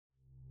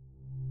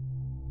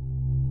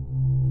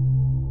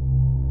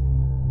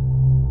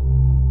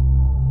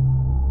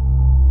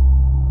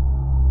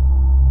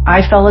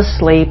I fell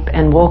asleep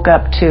and woke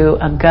up to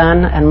a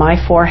gun on my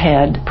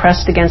forehead,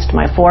 pressed against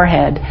my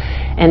forehead,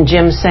 and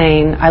Jim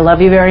saying, "I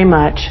love you very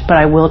much, but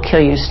I will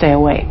kill you. Stay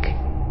awake."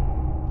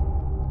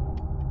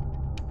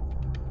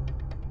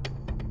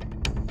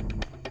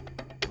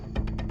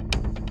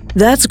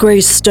 That's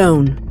Grace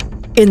Stone.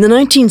 In the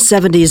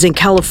 1970s in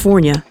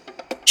California,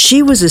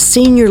 she was a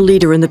senior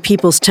leader in the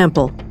People's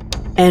Temple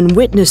and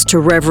witnessed to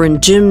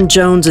Reverend Jim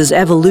Jones's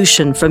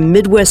evolution from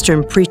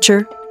Midwestern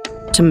preacher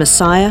to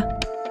Messiah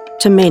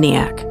to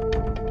maniac.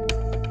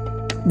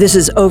 This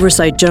is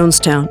Oversight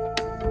Jonestown,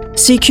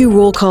 CQ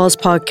Roll Call's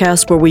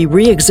podcast where we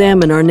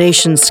re-examine our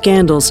nation's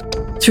scandals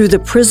through the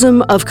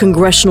prism of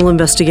congressional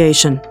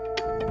investigation.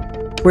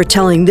 We're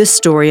telling this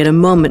story at a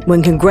moment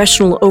when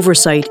congressional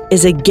oversight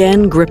is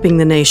again gripping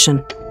the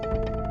nation.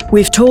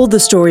 We've told the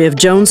story of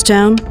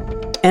Jonestown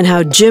and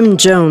how Jim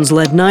Jones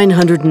led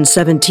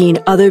 917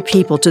 other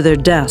people to their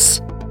deaths,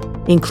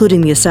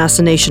 including the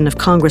assassination of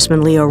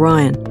Congressman Leo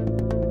Ryan.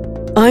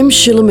 I'm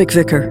Sheila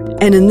McVicker,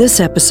 and in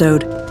this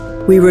episode,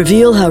 we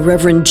reveal how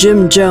Reverend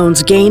Jim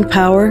Jones gained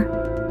power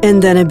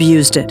and then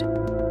abused it.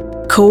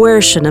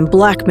 Coercion and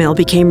blackmail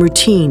became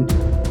routine.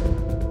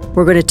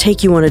 We're going to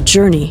take you on a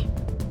journey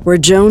where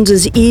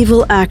Jones's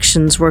evil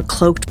actions were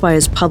cloaked by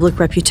his public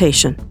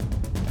reputation.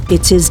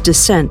 It's his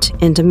descent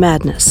into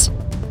madness.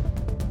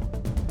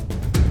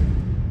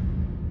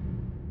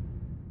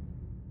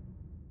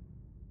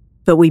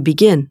 But we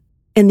begin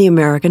in the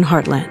American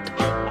heartland.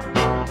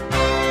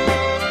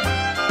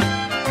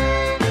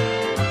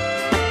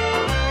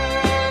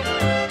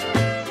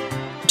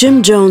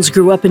 Jim Jones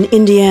grew up in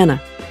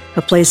Indiana,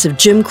 a place of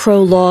Jim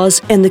Crow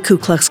laws and the Ku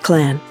Klux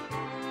Klan.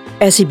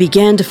 As he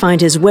began to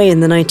find his way in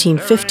the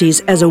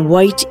 1950s as a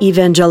white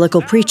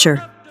evangelical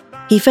preacher,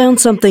 he found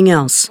something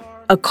else,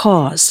 a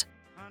cause.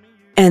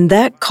 And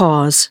that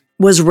cause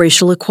was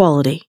racial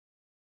equality.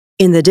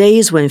 In the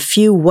days when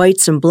few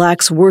whites and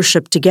blacks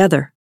worshiped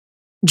together,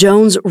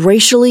 Jones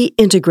racially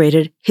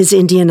integrated his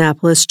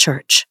Indianapolis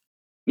church.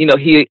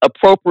 He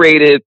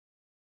appropriated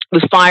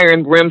the fire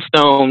and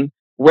brimstone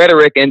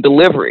rhetoric and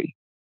delivery.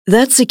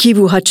 That's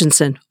Zakibu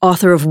Hutchinson,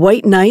 author of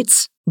White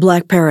Knights,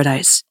 Black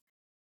Paradise.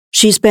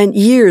 She spent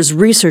years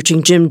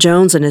researching Jim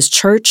Jones and his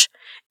church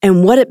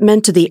and what it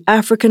meant to the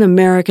African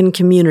American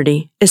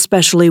community,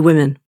 especially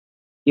women.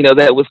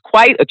 That was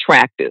quite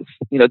attractive,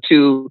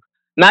 to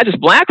not just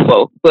Black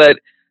folk, but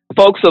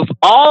folks of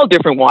all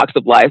different walks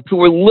of life who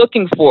were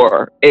looking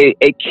for a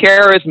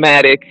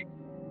charismatic,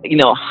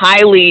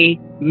 highly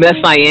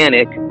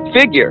messianic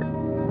figure.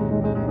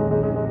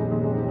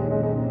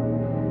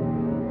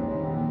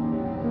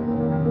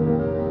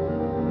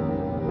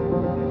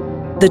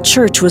 The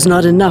church was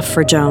not enough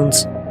for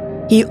Jones.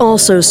 He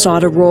also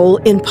sought a role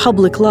in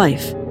public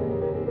life.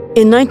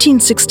 In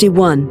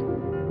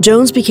 1961,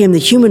 Jones became the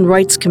Human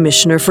Rights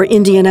Commissioner for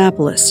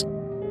Indianapolis.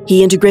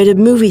 He integrated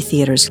movie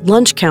theaters,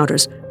 lunch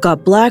counters,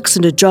 got blacks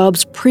into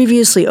jobs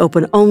previously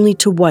open only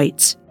to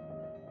whites.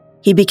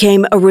 He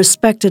became a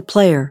respected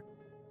player,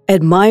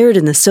 admired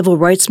in the civil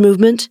rights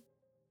movement,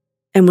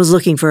 and was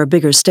looking for a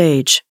bigger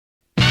stage.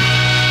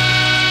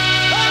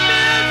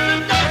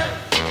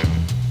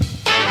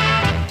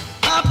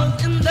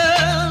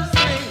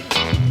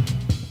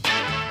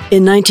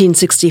 In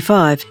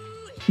 1965,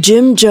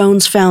 Jim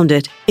Jones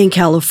founded in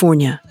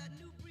California,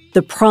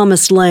 the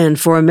promised land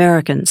for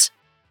Americans,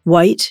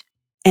 white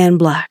and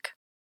black.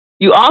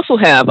 You also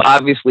have,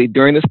 obviously,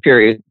 during this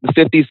period, the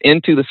 50s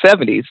into the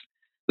 70s,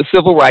 the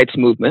civil rights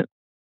movement,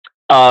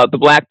 the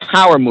Black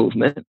Power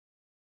movement,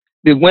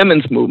 the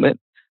women's movement.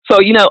 So,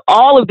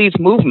 all of these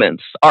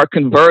movements are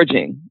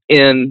converging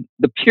in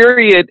the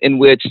period in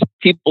which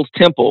People's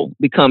Temple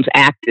becomes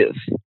active.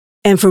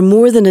 And for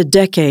more than a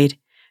decade,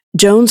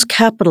 Jones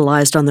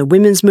capitalized on the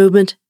women's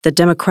movement, the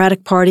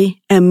Democratic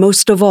Party, and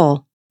most of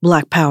all,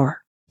 Black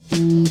Power.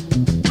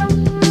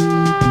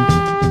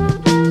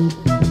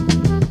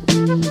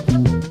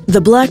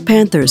 The Black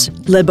Panthers,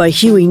 led by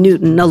Huey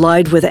Newton,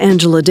 allied with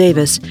Angela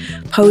Davis,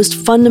 posed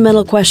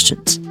fundamental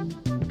questions.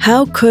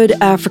 How could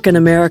African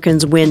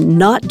Americans win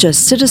not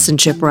just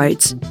citizenship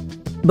rights,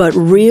 but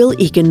real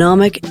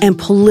economic and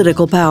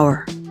political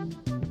power?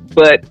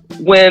 But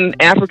when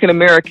African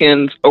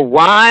Americans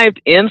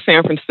arrived in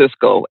San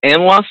Francisco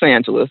and Los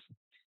Angeles,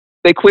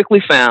 they quickly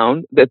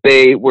found that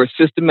they were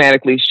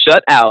systematically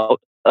shut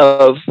out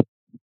of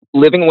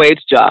living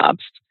wage jobs.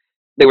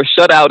 They were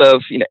shut out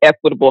of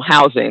equitable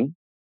housing.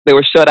 They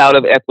were shut out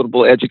of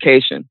equitable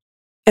education.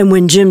 And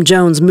when Jim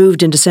Jones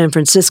moved into San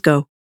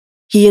Francisco,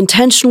 he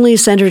intentionally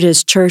centered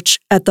his church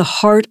at the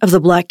heart of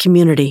the Black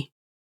community.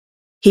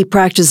 He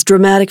practiced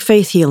dramatic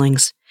faith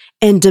healings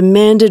and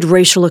demanded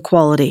racial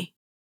equality.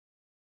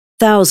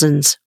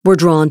 Thousands were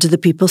drawn to the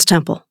People's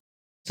Temple.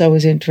 So I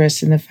was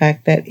interested in the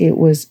fact that it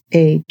was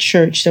a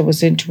church that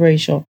was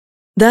interracial.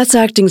 That's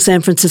acting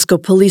San Francisco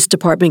Police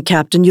Department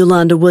Captain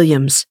Yolanda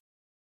Williams.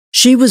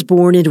 She was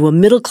born into a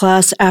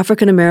middle-class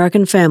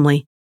African-American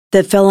family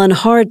that fell on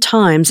hard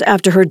times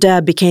after her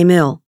dad became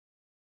ill.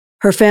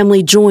 Her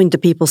family joined the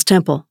People's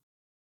Temple.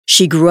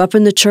 She grew up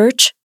in the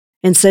church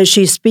and says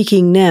she's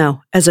speaking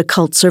now as a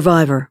cult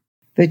survivor.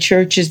 the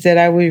churches that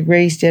I was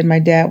raised in, my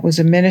dad was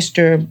a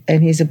minister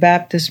and he's a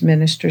Baptist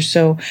minister.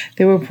 So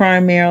they were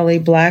primarily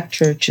Black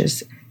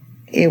churches.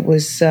 It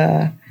was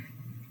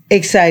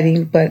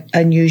exciting but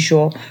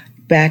unusual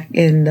back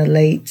in the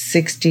late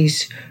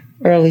 60s,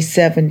 early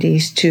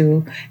 70s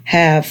to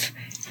have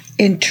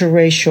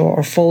interracial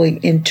or fully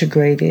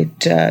integrated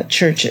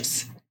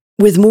churches.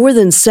 With more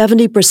than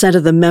 70%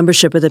 of the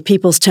membership of the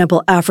People's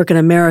Temple African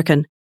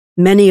American,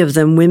 many of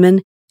them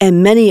women,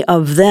 and many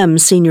of them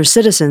senior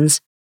citizens,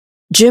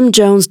 Jim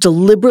Jones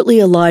deliberately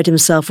allied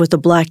himself with the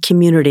Black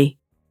community,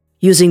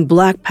 using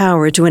Black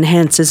power to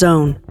enhance his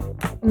own.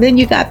 Then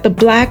you got the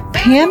Black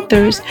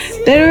Panthers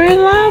that are in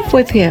love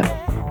with him.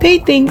 They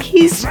think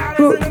he's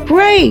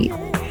great.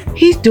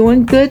 He's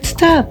doing good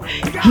stuff.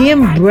 He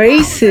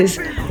embraces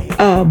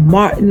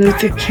Martin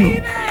Luther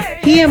King.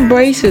 He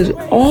embraces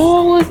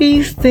all of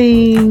these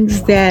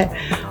things that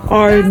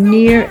are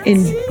near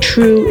and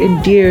true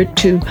and dear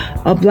to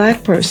a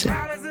Black person.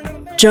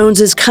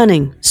 Jones is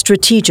cunning,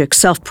 strategic,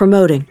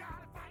 self-promoting,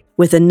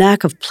 with a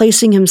knack of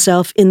placing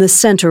himself in the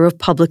center of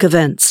public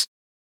events.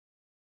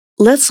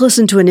 Let's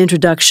listen to an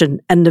introduction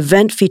at an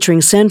event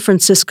featuring San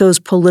Francisco's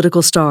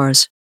political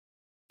stars,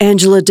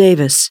 Angela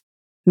Davis,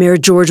 Mayor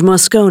George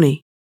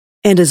Moscone,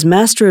 and as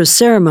Master of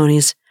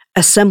Ceremonies,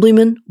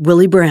 Assemblyman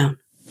Willie Brown.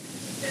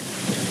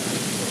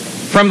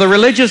 From the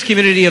religious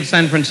community of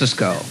San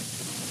Francisco,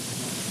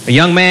 a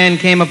young man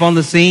came up on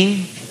the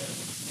scene,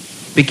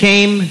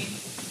 became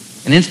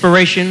an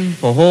inspiration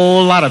for a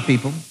whole lot of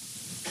people.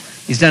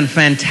 He's done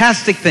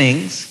fantastic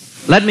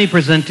things. Let me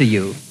present to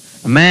you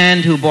a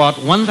man who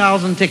bought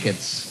 1,000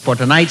 tickets for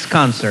tonight's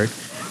concert,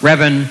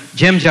 Reverend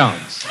Jim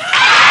Jones.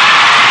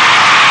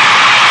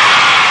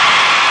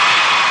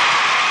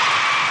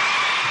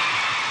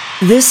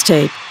 This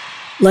tape,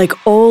 like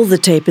all the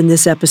tape in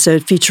this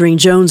episode featuring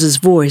Jones's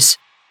voice,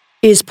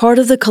 is part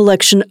of the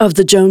collection of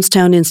the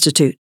Jonestown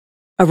Institute,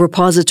 a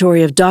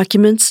repository of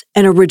documents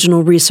and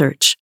original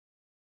research.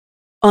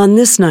 On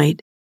this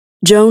night,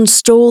 Jones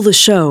stole the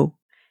show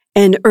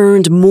and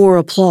earned more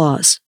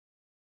applause.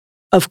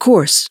 Of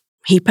course,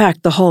 he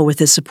packed the hall with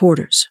his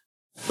supporters.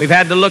 We've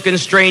had to look in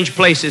strange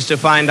places to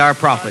find our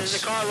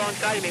prophets.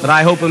 But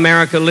I hope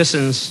America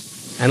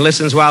listens, and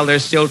listens while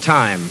there's still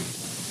time,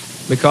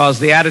 because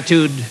the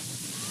attitude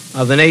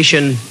of the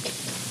nation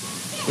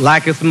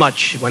lacketh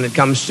much when it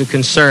comes to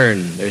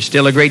concern. There's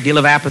still a great deal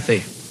of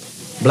apathy.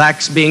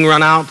 Blacks being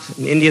run out,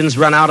 and Indians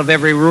run out of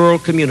every rural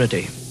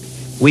community.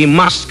 We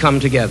must come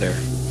together,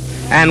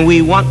 and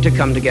we want to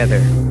come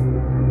together.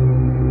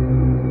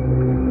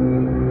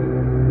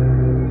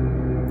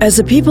 As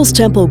the People's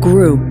Temple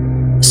grew,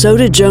 so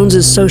did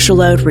Jones's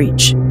social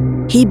outreach.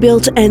 He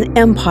built an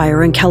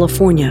empire in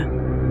California.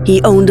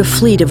 He owned a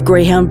fleet of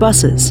Greyhound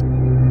buses.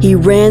 He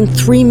ran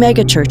 3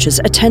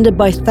 megachurches attended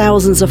by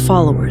thousands of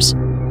followers.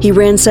 He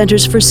ran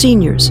centers for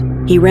seniors.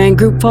 He ran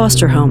group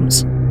foster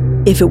homes.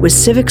 If it was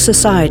civic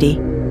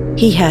society,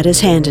 he had his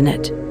hand in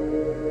it.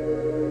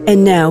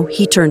 And now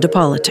he turned to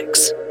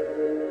politics.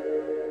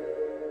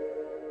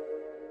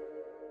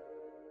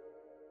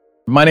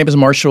 My name is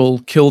Marshall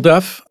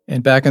Kilduff,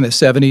 and back in the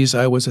 70s,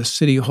 I was a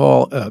City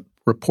Hall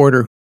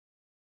reporter.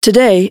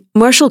 Today,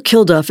 Marshall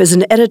Kilduff is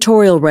an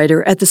editorial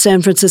writer at the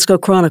San Francisco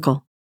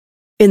Chronicle.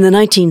 In the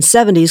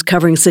 1970s,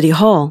 covering City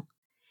Hall,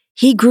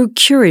 he grew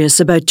curious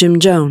about Jim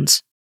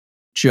Jones.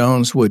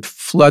 Jones would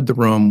flood the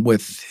room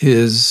with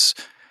his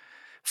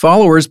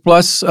followers,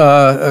 plus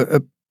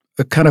a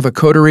kind of a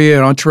coterie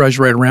and entourage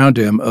right around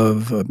him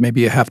of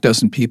maybe a half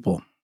dozen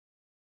people.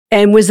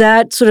 And was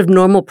that sort of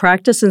normal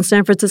practice in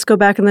San Francisco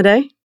back in the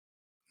day?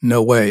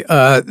 No way.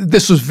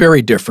 This was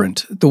very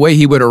different. The way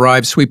he would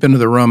arrive, sweep into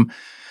the room,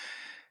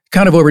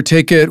 kind of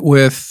overtake it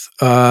with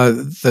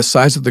the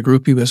size of the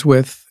group he was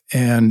with,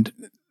 and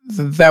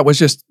that was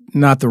just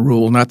not the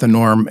rule, not the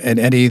norm at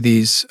any of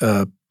these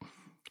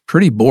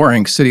pretty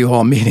boring City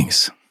Hall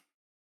meetings.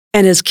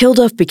 And as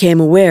Kilduff became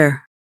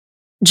aware,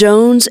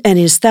 Jones and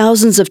his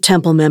thousands of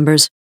Temple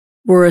members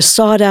were a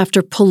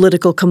sought-after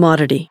political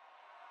commodity.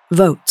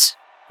 Votes,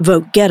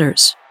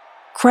 vote-getters,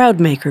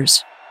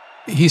 crowd-makers.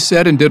 He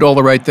said and did all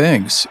the right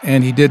things,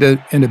 and he did it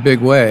in a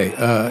big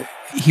way.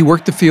 He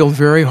worked the field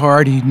very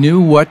hard. He knew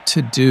what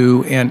to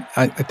do, and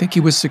I think he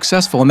was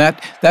successful. And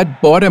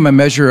that bought him a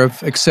measure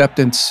of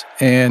acceptance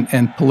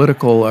and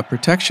political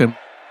protection.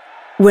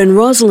 When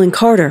Rosalynn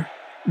Carter,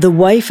 the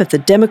wife of the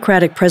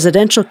Democratic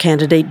presidential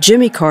candidate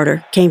Jimmy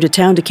Carter, came to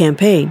town to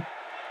campaign,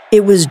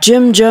 it was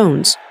Jim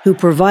Jones who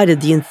provided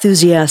the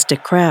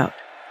enthusiastic crowd.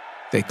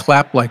 They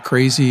clapped like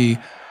crazy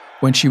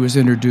when she was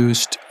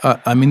introduced.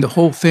 The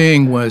whole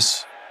thing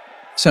was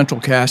central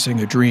casting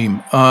a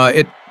dream.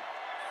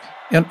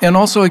 And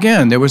also,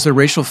 again, there was a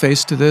racial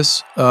face to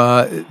this.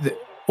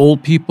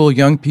 Old people,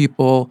 young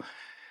people,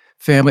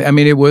 family.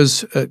 It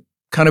was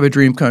kind of a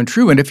dream come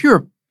true. And if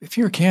you're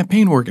a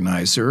campaign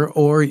organizer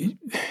or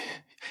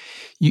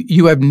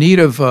you have need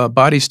of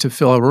bodies to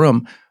fill a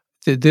room,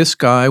 this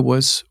guy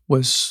was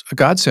a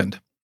godsend.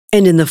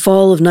 And in the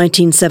fall of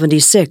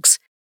 1976,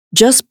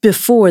 just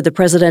before the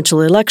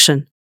presidential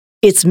election,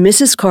 it's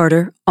Mrs.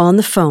 Carter on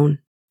the phone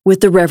with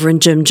the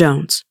Reverend Jim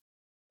Jones.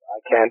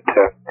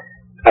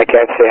 I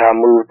can't say how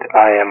moved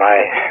I am.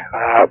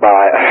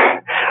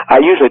 I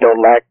usually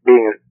don't lack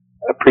being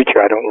a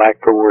preacher. I don't lack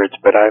for words,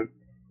 but I'm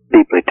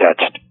deeply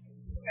touched.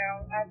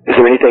 Is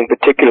there anything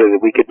particular that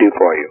we could do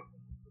for you?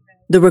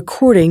 The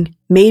recording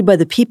made by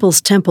the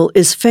People's Temple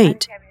is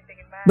faint,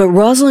 but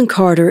Rosalynn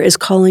Carter is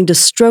calling to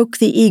stroke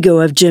the ego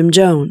of Jim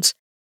Jones,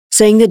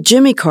 saying that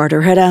Jimmy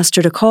Carter had asked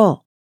her to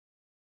call.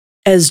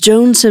 As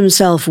Jones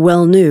himself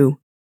well knew,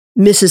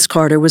 Mrs.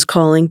 Carter was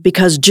calling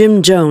because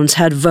Jim Jones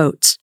had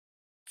votes,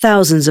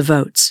 thousands of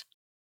votes.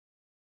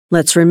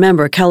 Let's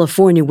remember,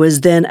 California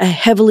was then a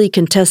heavily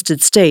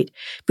contested state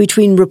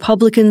between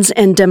Republicans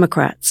and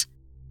Democrats.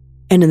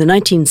 And in the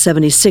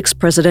 1976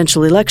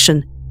 presidential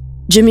election,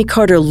 Jimmy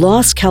Carter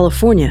lost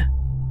California,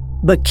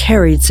 but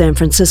carried San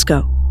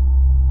Francisco.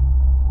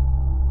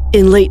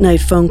 In late-night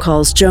phone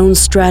calls,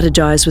 Jones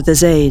strategized with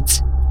his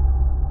aides.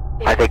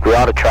 I think we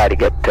ought to try to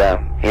get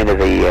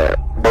into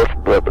both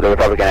the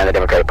Republican and the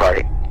Democratic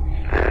Party.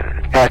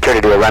 Asked her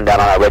to do a rundown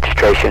on our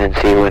registration and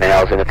see who in the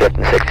hell's in the 5th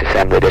and 6th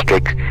Assembly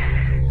districts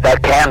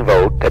that can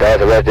vote, that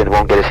as a resident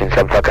won't get us in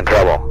some fucking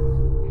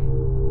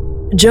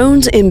trouble.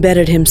 Jones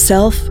embedded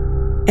himself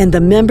and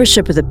the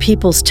membership of the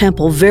People's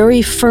Temple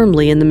very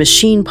firmly in the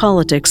machine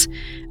politics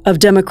of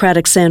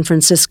Democratic San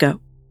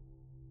Francisco.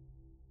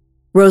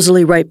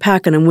 Rosalie Wright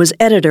Packenham was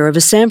editor of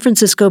a San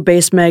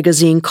Francisco-based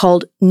magazine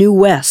called New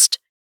West.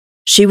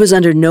 She was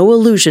under no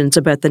illusions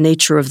about the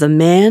nature of the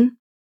man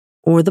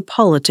or the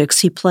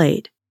politics he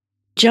played.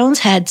 Jones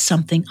had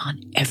something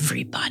on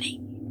everybody,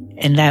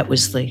 and that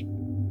was the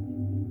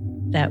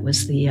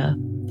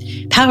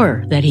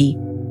power that he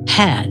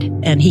had,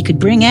 and he could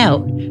bring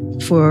out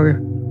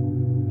for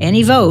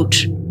any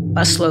vote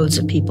busloads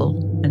of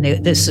people, and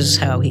this is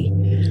how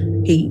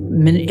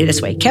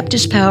that's why he kept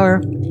his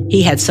power.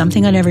 He had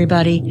something on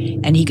everybody,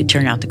 and he could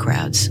turn out the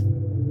crowds.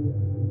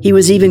 He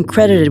was even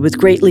credited with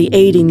greatly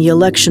aiding the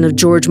election of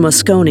George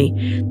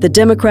Moscone, the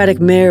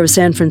Democratic mayor of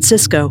San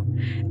Francisco,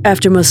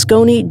 after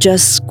Moscone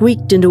just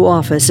squeaked into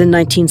office in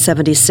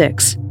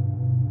 1976.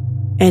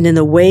 And in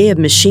the way of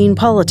machine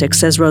politics,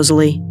 says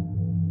Rosalie,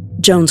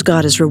 Jones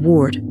got his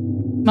reward.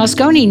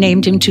 Moscone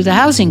named him to the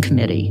Housing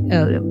Committee,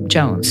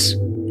 Jones,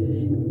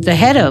 the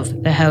head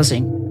of the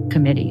Housing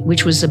Committee,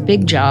 which was a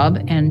big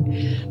job, and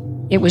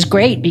it was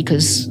great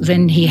because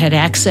then he had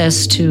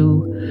access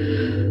to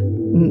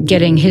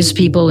getting his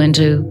people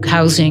into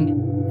housing.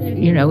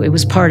 You know, it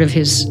was part of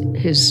his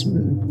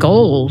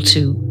goal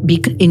to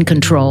be in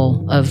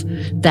control of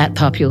that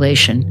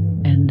population,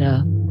 and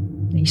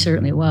he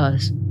certainly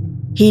was.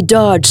 He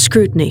dodged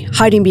scrutiny,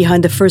 hiding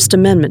behind the First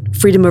Amendment,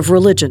 freedom of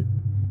religion.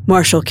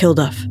 Marshall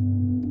Kilduff.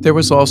 There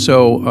was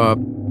also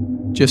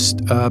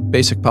just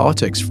basic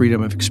politics,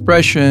 freedom of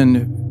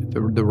expression,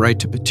 the right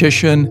to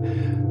petition,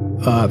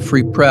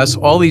 free press.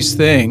 All these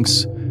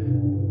things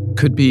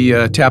could be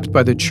tapped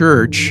by the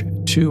church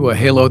to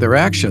halo their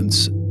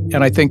actions.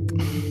 And I think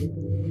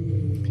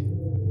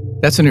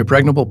that's an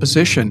impregnable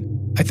position.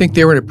 I think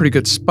they were in a pretty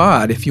good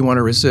spot if you want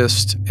to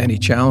resist any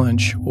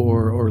challenge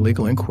or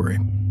legal inquiry.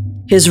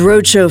 His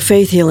roadshow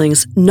faith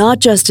healings, not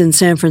just in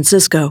San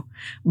Francisco,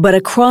 but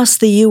across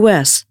the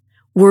U.S.,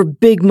 were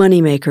big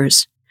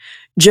moneymakers.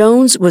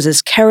 Jones was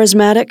as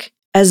charismatic,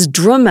 as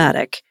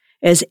dramatic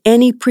as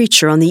any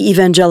preacher on the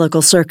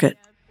evangelical circuit.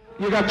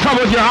 You got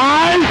trouble with your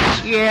eyes?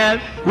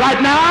 Yes.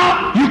 Right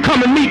now, you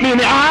come and meet me in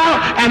the aisle,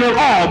 and they'll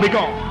all be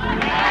gone.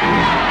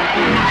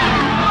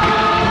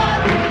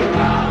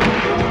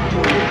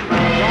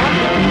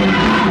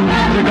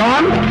 They're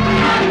gone?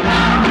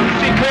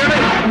 See clearly?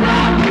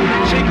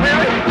 See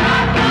clearly?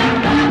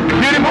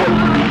 Beautiful?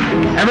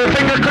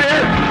 Everything is clear?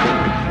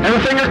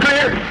 Everything is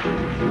clear?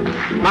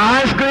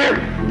 My eyes clear?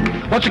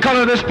 What's the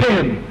color of this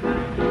pen?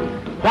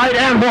 White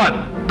and what?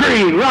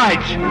 Green, right.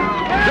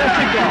 Yes,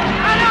 it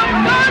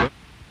goes.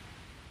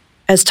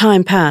 As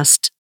time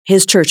passed,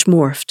 his church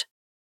morphed.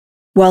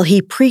 While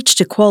he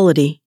preached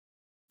equality,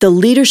 the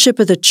leadership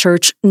of the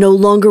church no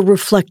longer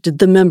reflected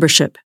the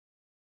membership.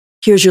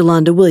 Here's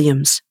Yolanda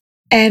Williams.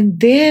 And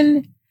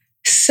then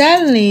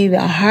suddenly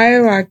the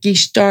hierarchy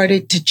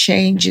started to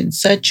change in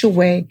such a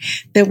way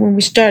that when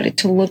we started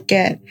to look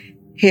at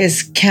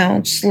his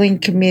counseling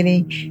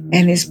committee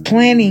and his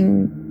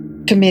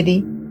planning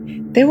committee,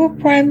 they were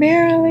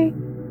primarily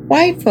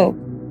white folk.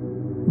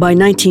 By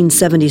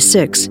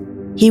 1976,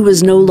 he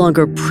was no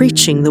longer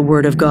preaching the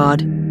Word of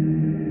God.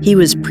 He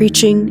was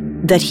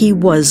preaching that he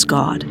was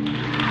God.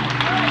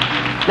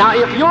 Now,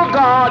 if your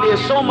God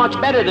is so much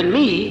better than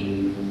me,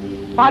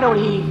 why don't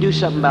he do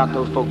something about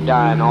those folk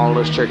dying in all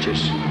those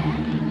churches?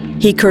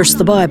 He cursed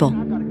the Bible.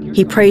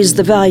 He praised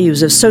the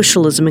values of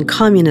socialism and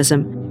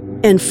communism,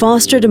 and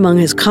fostered among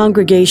his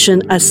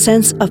congregation a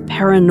sense of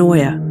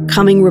paranoia,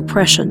 coming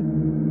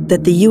repression,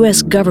 that the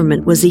U.S.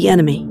 government was the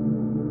enemy.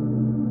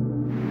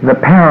 The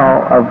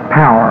peril of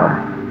power,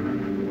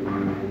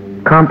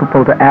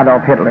 comparable to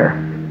Adolf Hitler,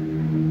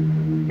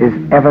 is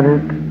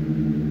evident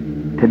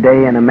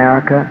today in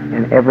America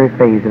in every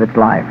phase of its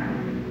life.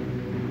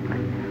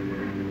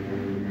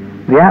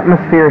 The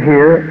atmosphere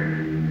here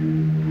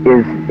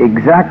is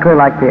exactly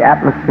like the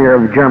atmosphere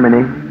of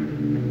Germany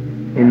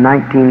in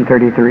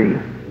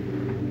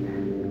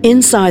 1933.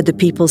 Inside the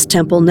People's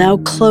Temple, now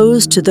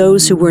closed to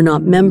those who were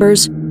not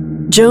members,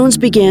 Jones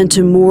began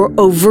to more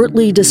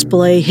overtly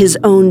display his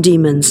own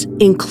demons,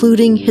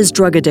 including his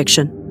drug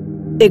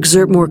addiction,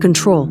 exert more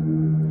control.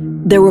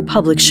 There were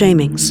public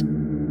shamings.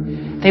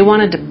 They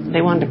wanted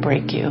to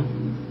break you.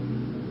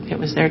 It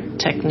was their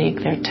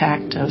technique, their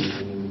tact of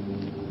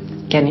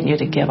getting you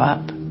to give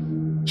up.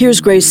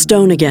 Here's Grace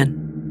Stone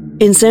again.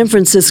 In San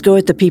Francisco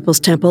at the People's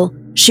Temple,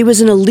 she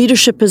was in a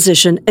leadership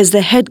position as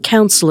the head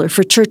counselor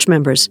for church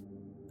members,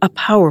 a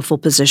powerful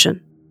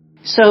position.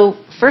 So,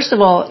 first of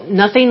all,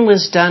 nothing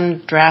was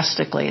done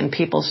drastically in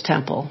People's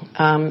Temple.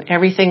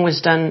 Everything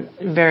was done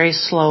very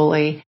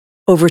slowly.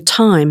 Over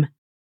time,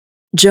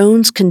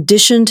 Jones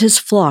conditioned his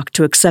flock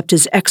to accept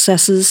his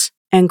excesses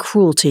and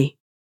cruelty.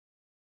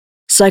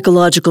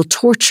 Psychological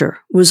torture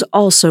was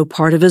also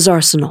part of his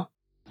arsenal.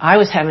 I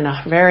was having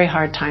a very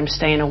hard time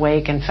staying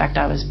awake. In fact,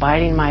 I was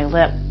biting my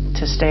lip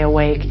to stay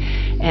awake.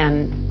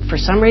 And for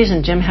some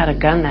reason, Jim had a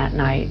gun that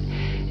night.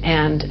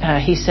 And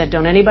he said,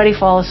 "Don't anybody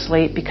fall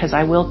asleep because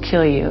I will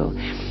kill you."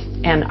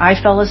 And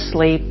I fell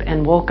asleep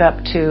and woke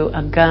up to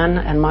a gun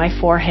on my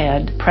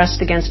forehead,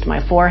 pressed against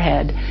my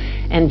forehead,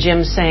 and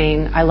Jim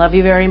saying, "I love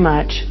you very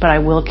much, but I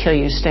will kill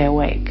you. Stay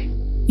awake."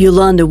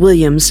 Yolanda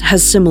Williams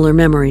has similar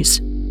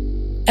memories.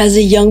 As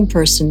a young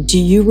person, do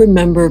you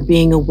remember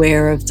being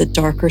aware of the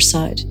darker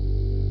side?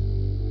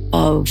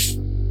 Of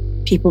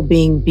people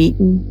being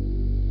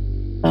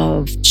beaten?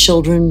 Of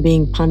children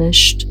being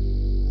punished?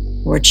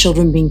 Or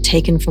children being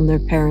taken from their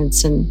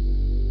parents and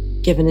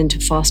given into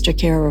foster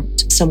care or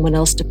to someone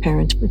else to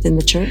parent within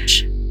the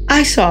church?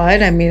 I saw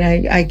it. I mean,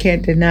 I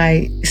can't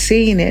deny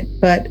seeing it.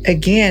 But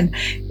again,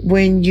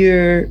 when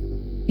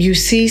you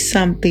see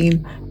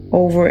something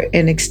over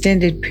an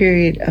extended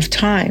period of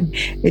time,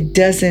 it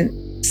doesn't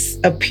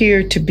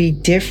appear to be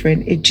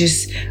different. It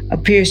just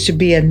appears to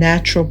be a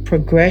natural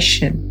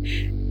progression.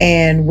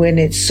 And when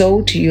it's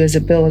sold to you as a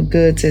bill of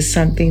goods as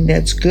something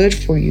that's good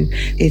for you,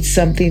 it's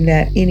something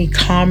that any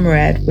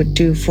comrade would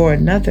do for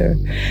another,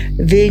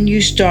 then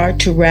you start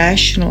to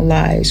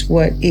rationalize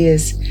what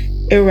is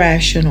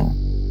irrational.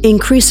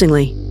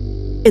 Increasingly,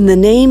 in the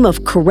name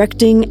of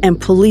correcting and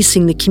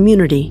policing the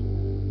community,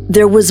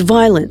 there was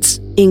violence,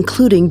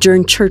 including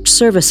during church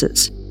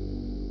services.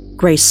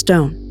 Grace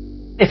Stone.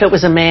 If it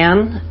was a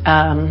man,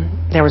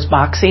 there was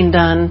boxing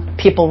done.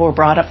 People were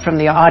brought up from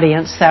the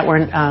audience that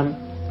were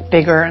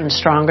bigger and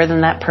stronger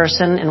than that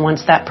person. And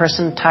once that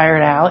person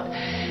tired out,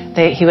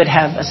 he would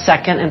have a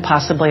second and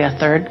possibly a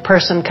third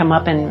person come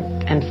up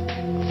and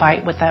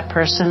fight with that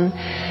person.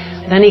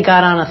 Then he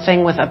got on a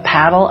thing with a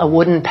paddle, a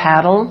wooden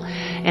paddle,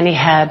 and he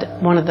had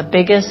one of the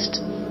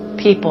biggest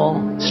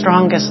people,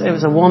 strongest, it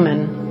was a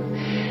woman,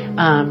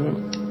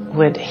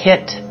 would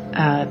hit,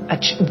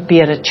 be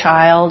it a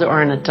child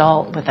or an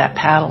adult, with that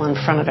paddle in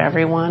front of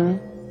everyone.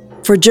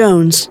 For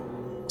Jones,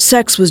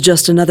 sex was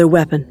just another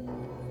weapon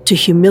to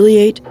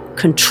humiliate,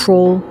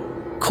 control,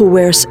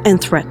 coerce,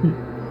 and threaten.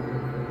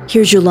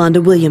 Here's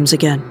Yolanda Williams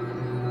again.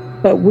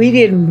 But we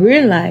didn't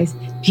realize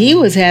he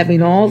was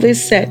having all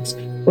this sex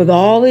with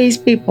all these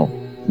people,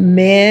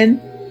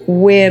 men,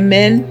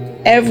 women,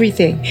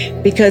 everything,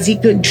 because he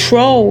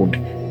controlled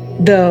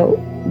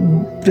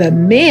the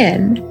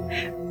men,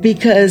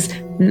 because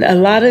a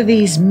lot of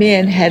these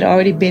men had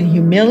already been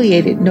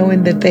humiliated,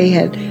 knowing that they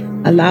had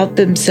allowed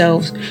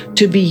themselves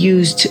to be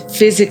used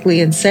physically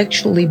and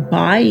sexually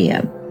by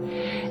him.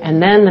 And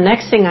then the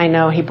next thing I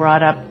know, he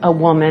brought up a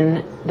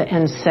woman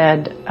and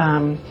said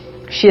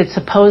she had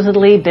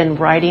supposedly been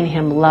writing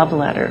him love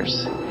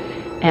letters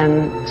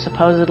and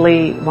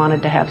supposedly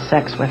wanted to have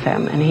sex with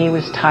him. And he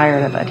was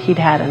tired of it. He'd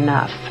had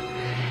enough.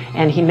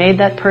 And he made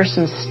that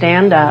person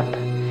stand up.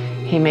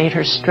 He made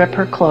her strip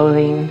her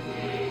clothing.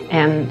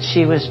 And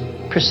she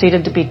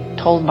proceeded to be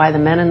told by the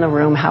men in the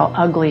room how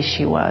ugly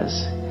she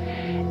was.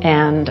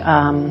 And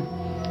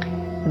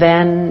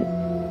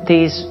then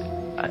these,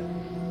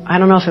 I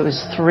don't know if it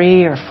was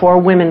 3 or 4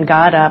 women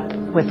got up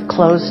with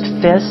closed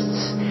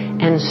fists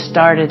and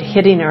started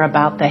hitting her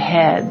about the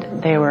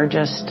head. They were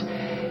just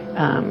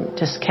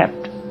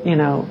kept,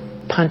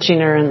 punching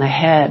her in the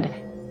head.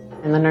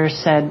 And the nurse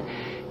said,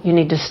 "You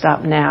need to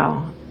stop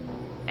now."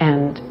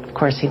 And of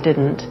course he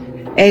didn't.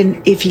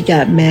 And if he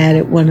got mad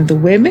at one of the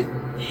women,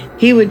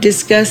 he would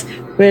discuss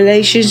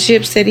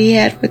relationships that he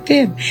had with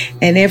them.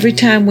 And every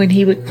time when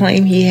he would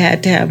claim he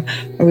had to have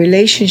a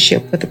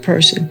relationship with a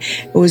person,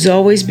 it was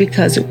always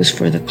because it was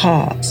for the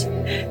cause.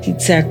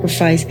 He'd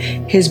sacrifice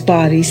his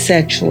body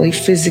sexually,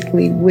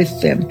 physically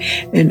with them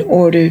in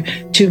order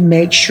to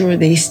make sure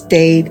they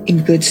stayed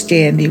in good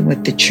standing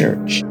with the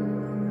church.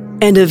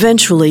 And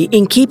eventually,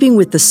 in keeping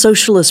with the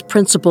socialist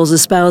principles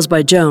espoused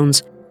by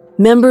Jones,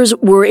 members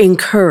were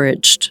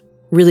encouraged,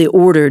 really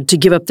ordered, to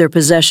give up their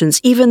possessions,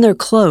 even their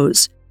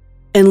clothes,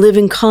 and live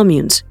in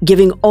communes,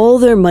 giving all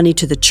their money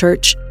to the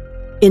church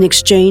in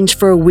exchange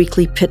for a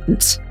weekly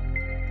pittance.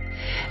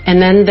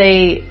 And then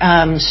they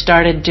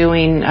started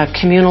doing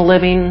communal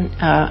living,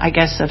 I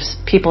guess, of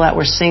people that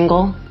were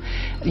single.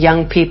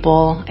 young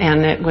people,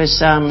 and it was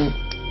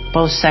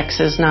both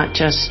sexes, not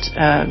just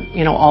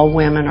all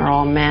women or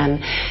all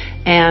men.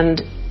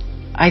 And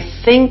I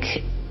think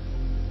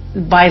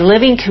by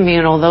living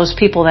communal, those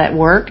people that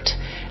worked,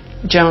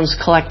 Jones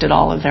collected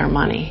all of their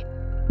money.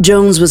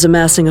 Jones was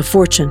amassing a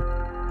fortune.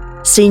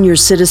 Senior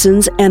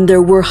citizens, and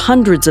there were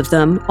hundreds of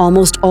them,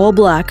 almost all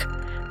black,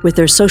 with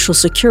their Social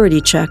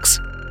Security checks,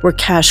 were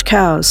cash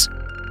cows.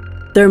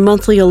 Their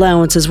monthly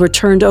allowances were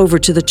turned over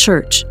to the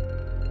church.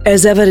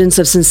 As evidence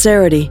of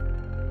sincerity,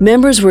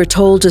 members were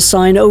told to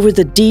sign over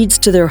the deeds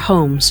to their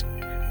homes,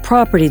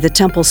 property the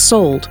temple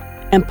sold,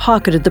 and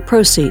pocketed the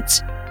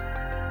proceeds.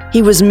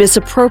 He was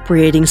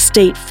misappropriating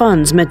state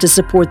funds meant to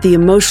support the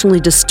emotionally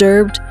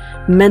disturbed,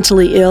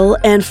 mentally ill,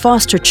 and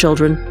foster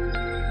children,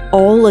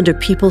 all under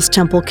People's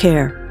Temple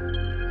care.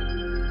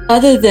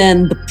 Other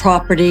than the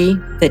property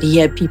that he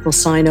had people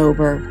sign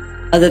over,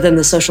 other than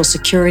the Social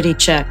Security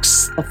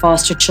checks, the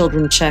foster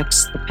children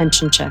checks, the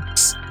pension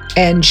checks,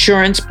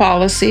 insurance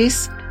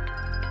policies,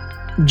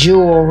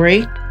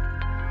 jewelry,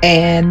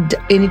 and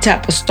any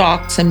type of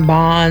stocks and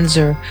bonds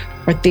or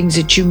things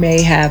that you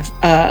may have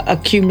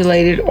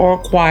accumulated or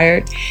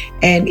acquired.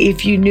 And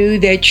if you knew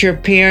that your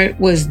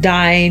parent was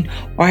dying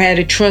or had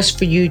a trust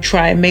for you,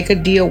 try and make a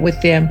deal with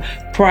them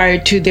prior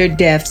to their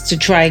deaths to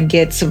try and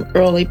get some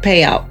early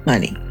payout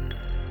money.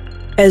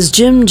 As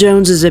Jim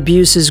Jones's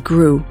abuses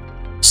grew,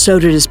 so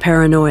did his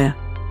paranoia.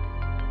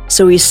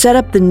 So he set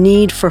up the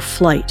need for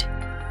flight,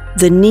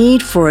 the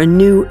need for a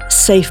new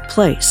safe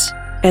place,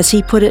 as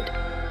he put it,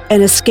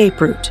 an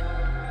escape route.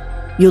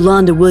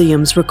 Yolanda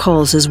Williams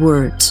recalls his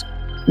words.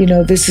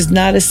 This is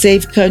not a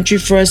safe country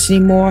for us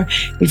anymore.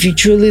 If you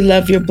truly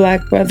love your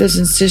black brothers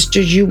and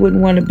sisters, you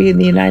wouldn't want to be in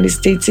the United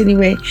States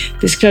anyway.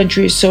 This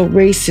country is so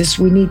racist.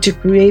 We need to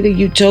create a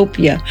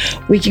utopia.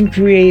 We can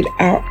create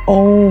our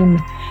own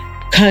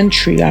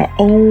country, our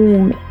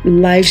own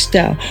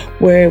lifestyle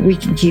where we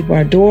can keep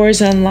our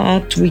doors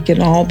unlocked. We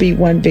can all be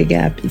one big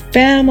happy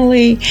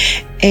family.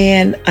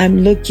 And I'm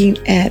looking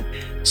at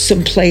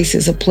some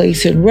places, a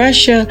place in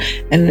Russia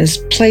and this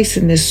place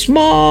in this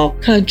small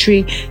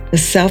country in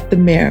South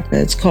America.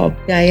 It's called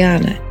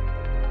Guyana.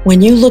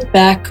 When you look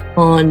back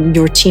on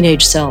your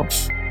teenage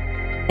self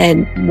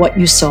and what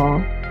you saw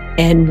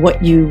and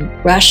what you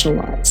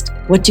rationalized,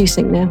 what do you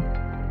think now?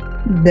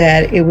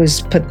 That it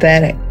was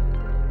pathetic.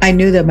 I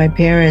knew that my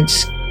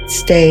parents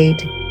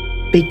stayed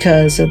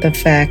because of the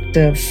fact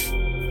of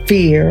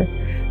fear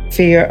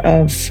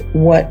of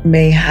what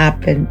may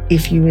happen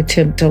if you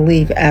attempt to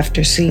leave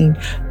after seeing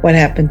what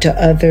happened to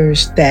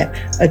others that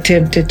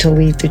attempted to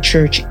leave the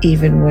church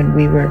even when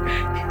we were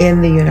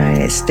in the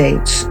United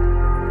States.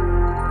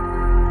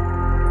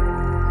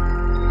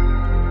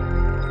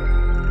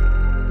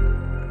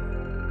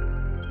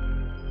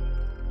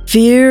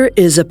 Fear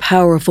is a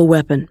powerful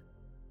weapon.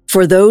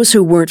 For those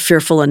who weren't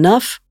fearful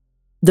enough,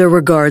 there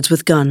were guards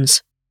with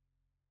guns.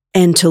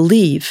 And to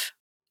leave,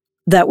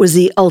 that was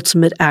the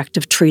ultimate act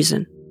of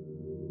treason.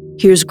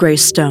 Here's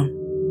Grace Stone.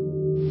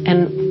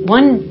 And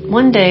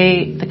one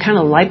day, the kind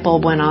of light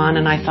bulb went on,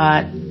 and I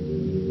thought,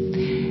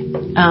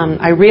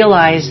 I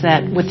realized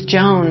that with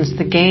Jones,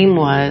 the game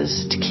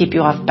was to keep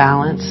you off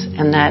balance,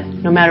 and that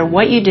no matter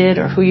what you did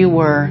or who you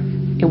were,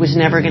 it was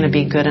never going to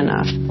be good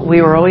enough.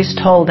 We were always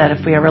told that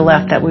if we ever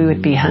left, that we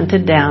would be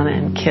hunted down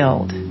and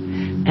killed.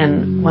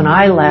 And when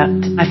I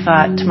left, I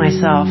thought to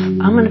myself,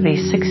 I'm going to be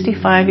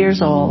 65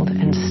 years old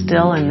and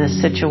still in this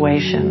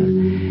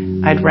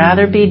situation. I'd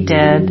rather be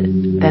dead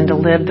than to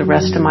live the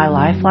rest of my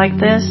life like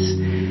this.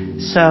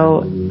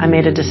 So I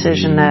made a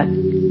decision that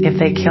if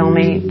they kill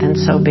me, then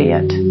so be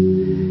it.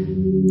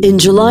 In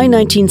July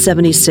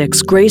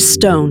 1976, Grace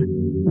Stone,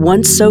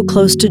 once so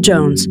close to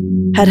Jones,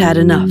 had had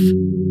enough.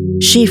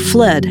 She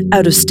fled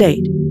out of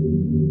state.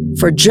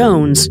 For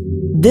Jones,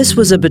 this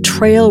was a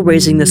betrayal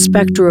raising the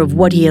specter of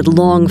what he had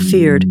long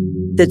feared,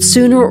 that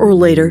sooner or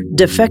later,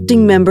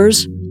 defecting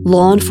members,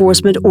 law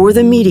enforcement, or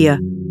the media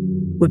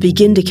would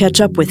begin to catch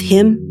up with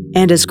him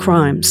and his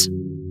crimes.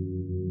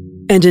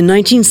 And in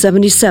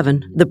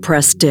 1977, the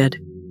press did.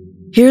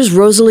 Here's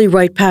Rosalie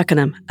Wright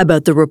Pakenham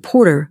about the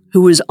reporter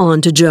who was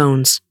on to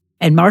Jones.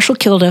 And Marshall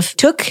Kilduff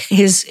took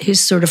his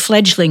sort of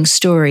fledgling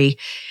story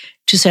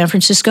to San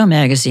Francisco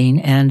Magazine,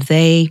 and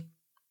they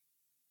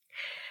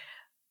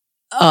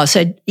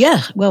said,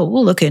 yeah, well,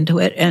 we'll look into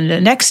it. And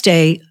the next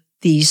day,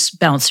 these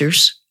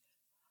bouncers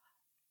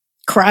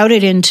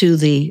crowded into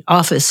the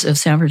office of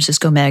San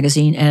Francisco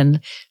Magazine,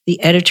 and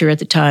the editor at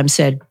the time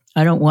said,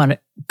 I don't want to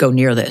go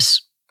near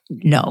this.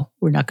 No,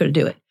 we're not going to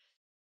do it.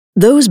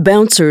 Those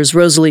bouncers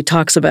Rosalie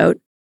talks about,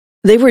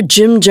 they were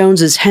Jim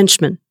Jones's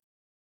henchmen.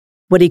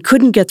 What he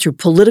couldn't get through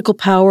political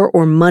power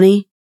or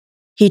money,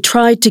 he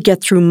tried to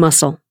get through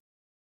muscle.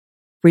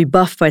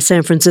 Rebuffed by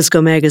San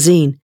Francisco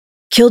Magazine,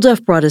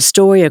 Kilduff brought his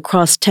story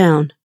across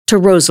town to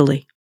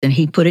Rosalie. And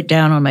he put it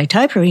down on my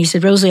typewriter. He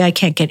said, Rosalie, I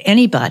can't get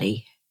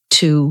anybody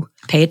to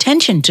pay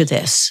attention to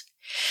this.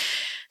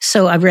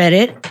 So I read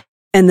it.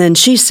 And then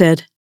she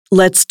said,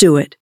 let's do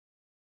it.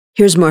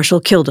 Here's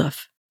Marshall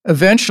Kilduff.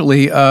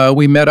 Eventually,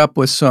 we met up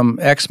with some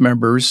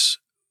ex-members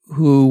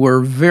who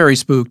were very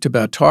spooked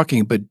about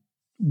talking, but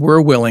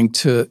were willing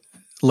to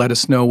let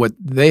us know what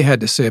they had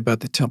to say about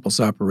the temple's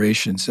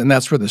operations. And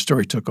that's where the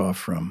story took off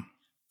from.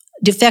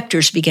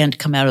 Defectors began to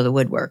come out of the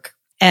woodwork.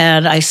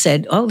 And I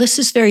said, oh, this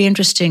is very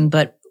interesting,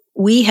 but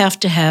we have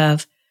to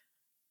have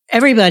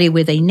everybody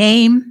with a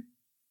name,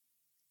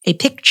 a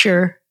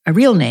picture, a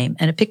real name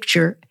and a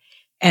picture,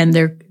 and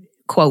their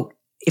quote,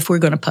 if we're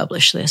going to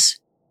publish this.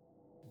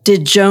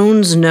 Did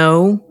Jones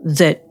know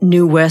that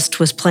New West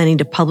was planning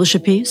to publish a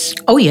piece?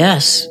 Oh,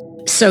 yes.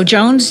 So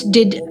Jones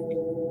did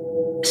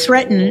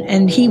threaten,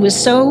 and he was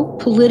so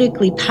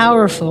politically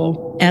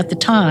powerful at the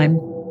time.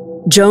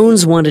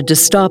 Jones wanted to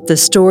stop the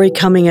story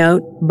coming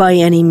out by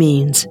any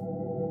means.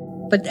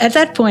 But at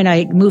that point,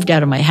 I moved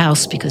out of my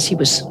house because he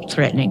was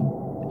threatening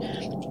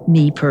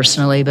me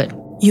personally. But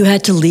you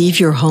had to leave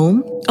your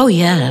home? Oh,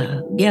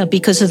 yeah. Yeah,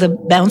 because of the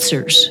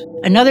bouncers.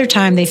 Another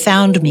time, they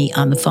found me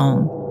on the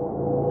phone.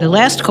 The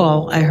last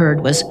call I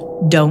heard was,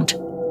 don't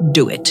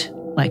do it.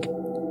 Like,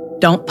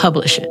 don't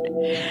publish it.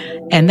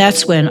 And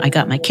that's when I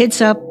got my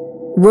kids up.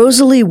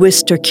 Rosalie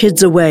whisked her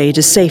kids away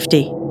to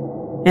safety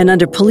and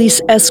under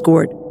police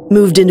escort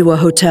moved into a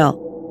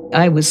hotel.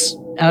 I was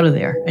out of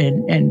there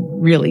and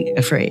really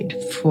afraid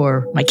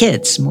for my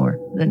kids more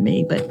than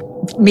me,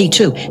 but me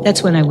too.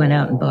 That's when I went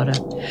out and bought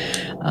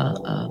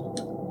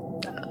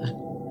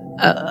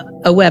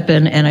a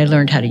weapon, and I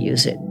learned how to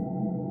use it.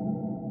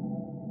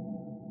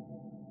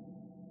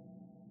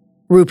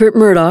 Rupert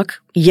Murdoch,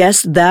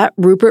 yes, that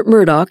Rupert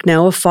Murdoch,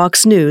 now of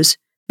Fox News,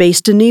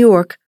 based in New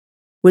York,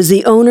 was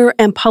the owner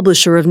and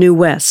publisher of New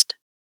West.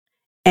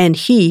 And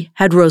he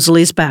had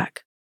Rosalie's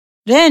back.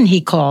 Then he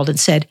called and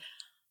said,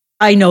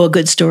 I know a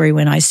good story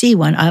when I see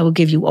one. I will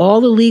give you all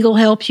the legal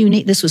help you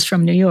need. This was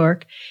from New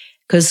York.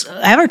 Because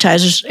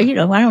advertisers, I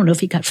don't know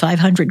if he got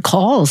 500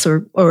 calls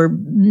or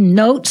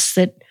notes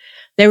that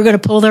they were going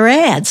to pull their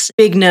ads.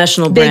 Big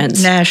national brands.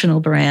 Big national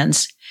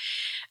brands.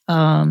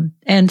 And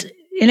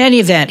in any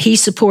event, he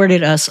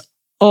supported us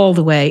all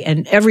the way,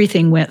 and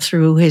everything went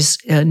through his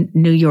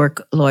New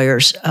York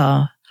lawyers.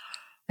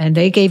 And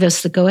they gave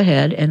us the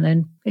go-ahead, and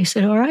then they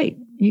said, all right,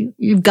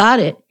 you've got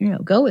it,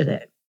 go with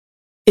it.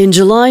 In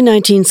July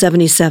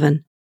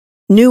 1977,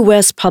 New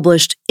West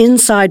published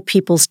Inside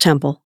People's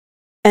Temple,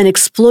 an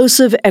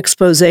explosive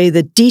expose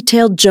that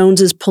detailed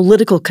Jones's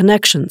political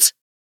connections,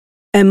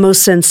 and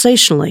most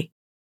sensationally,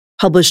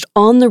 published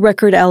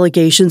on-the-record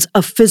allegations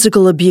of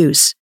physical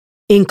abuse,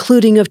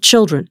 including of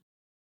children,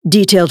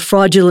 detailed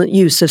fraudulent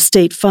use of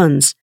state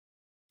funds,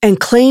 and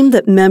claimed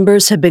that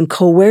members had been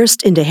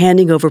coerced into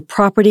handing over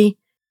property,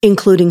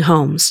 including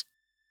homes.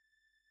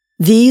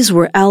 These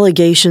were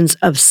allegations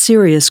of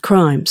serious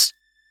crimes,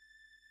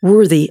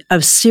 worthy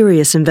of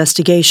serious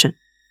investigation.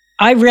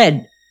 I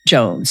read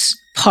Jones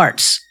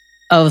parts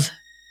of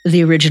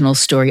the original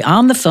story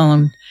on the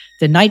phone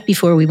the night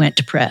before we went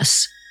to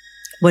press.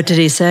 What did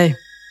he say?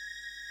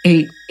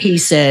 He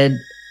said,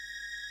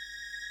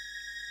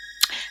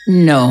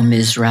 no,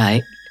 Ms.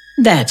 Wright,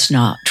 that's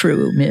not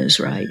true, Ms.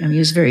 Wright. I mean, he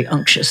was very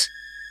unctuous.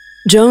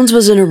 Jones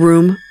was in a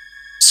room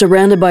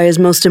surrounded by his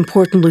most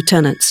important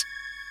lieutenants,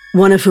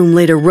 one of whom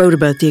later wrote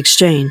about the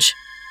exchange.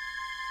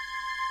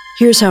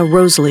 Here's how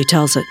Rosalie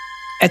tells it.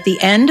 At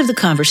the end of the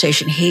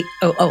conversation, he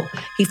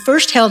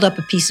first held up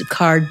a piece of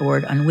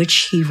cardboard on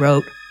which he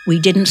wrote, "We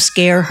didn't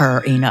scare her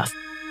enough."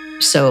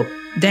 So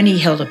then he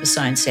held up a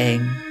sign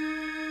saying,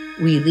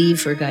 "We leave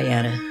for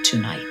Guyana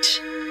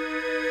tonight."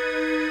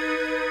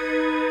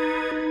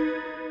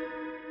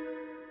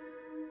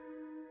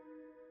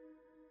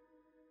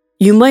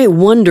 You might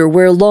wonder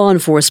where law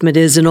enforcement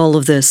is in all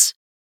of this.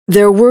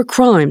 There were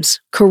crimes,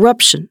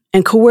 corruption,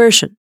 and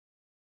coercion.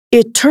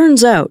 It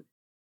turns out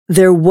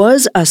there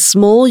was a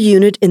small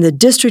unit in the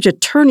district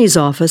attorney's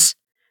office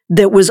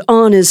that was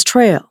on his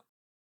trail.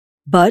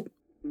 But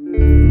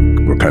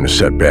we're kind of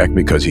set back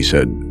because he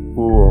said,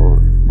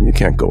 well, you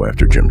can't go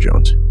after Jim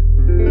Jones.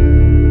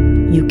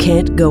 You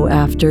can't go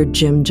after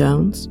Jim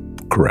Jones?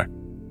 Correct.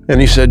 And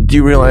he said, do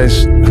you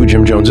realize who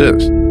Jim Jones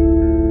is?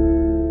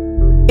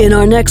 In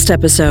our next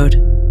episode,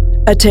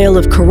 a tale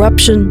of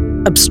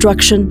corruption,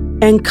 obstruction,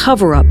 and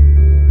cover-up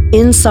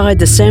inside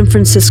the San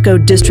Francisco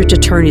District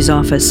Attorney's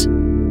Office.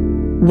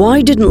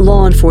 Why didn't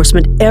law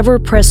enforcement ever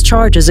press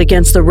charges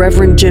against the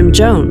Reverend Jim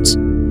Jones?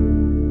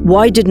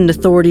 Why didn't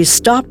authorities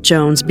stop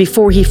Jones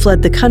before he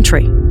fled the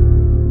country?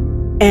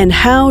 And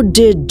how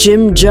did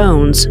Jim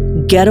Jones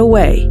get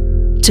away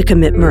to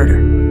commit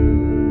murder?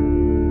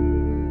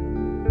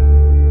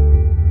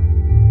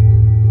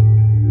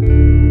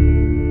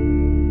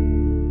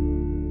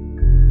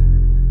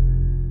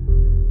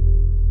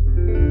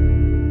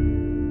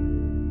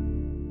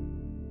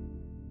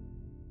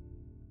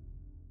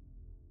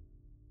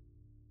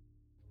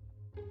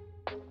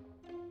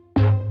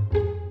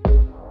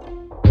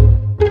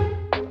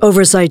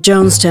 Oversight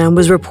Jonestown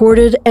was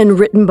reported and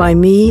written by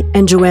me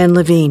and Joanne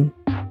Levine.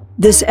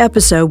 This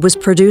episode was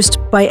produced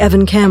by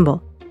Evan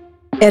Campbell.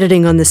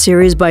 Editing on the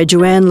series by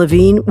Joanne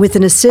Levine with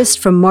an assist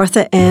from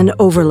Martha Ann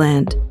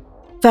Overland.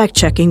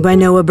 Fact-checking by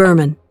Noah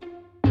Berman.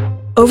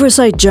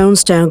 Oversight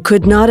Jonestown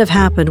could not have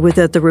happened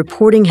without the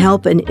reporting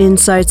help and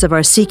insights of our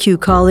CQ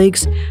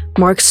colleagues,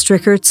 Mark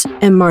Strickerts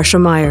and Marcia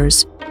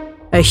Myers.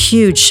 A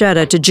huge shout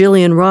out to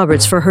Jillian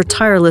Roberts for her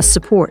tireless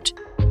support.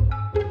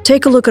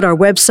 Take a look at our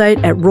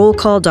website at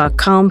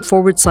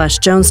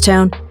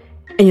rollcall.com/Jonestown,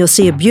 and you'll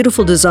see a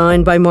beautiful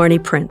design by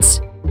Marnie Prince.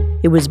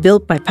 It was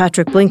built by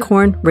Patrick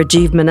Blinkhorn,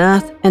 Rajiv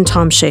Manath, and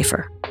Tom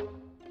Schaefer.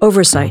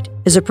 Oversight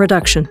is a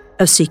production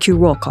of CQ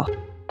Roll Call.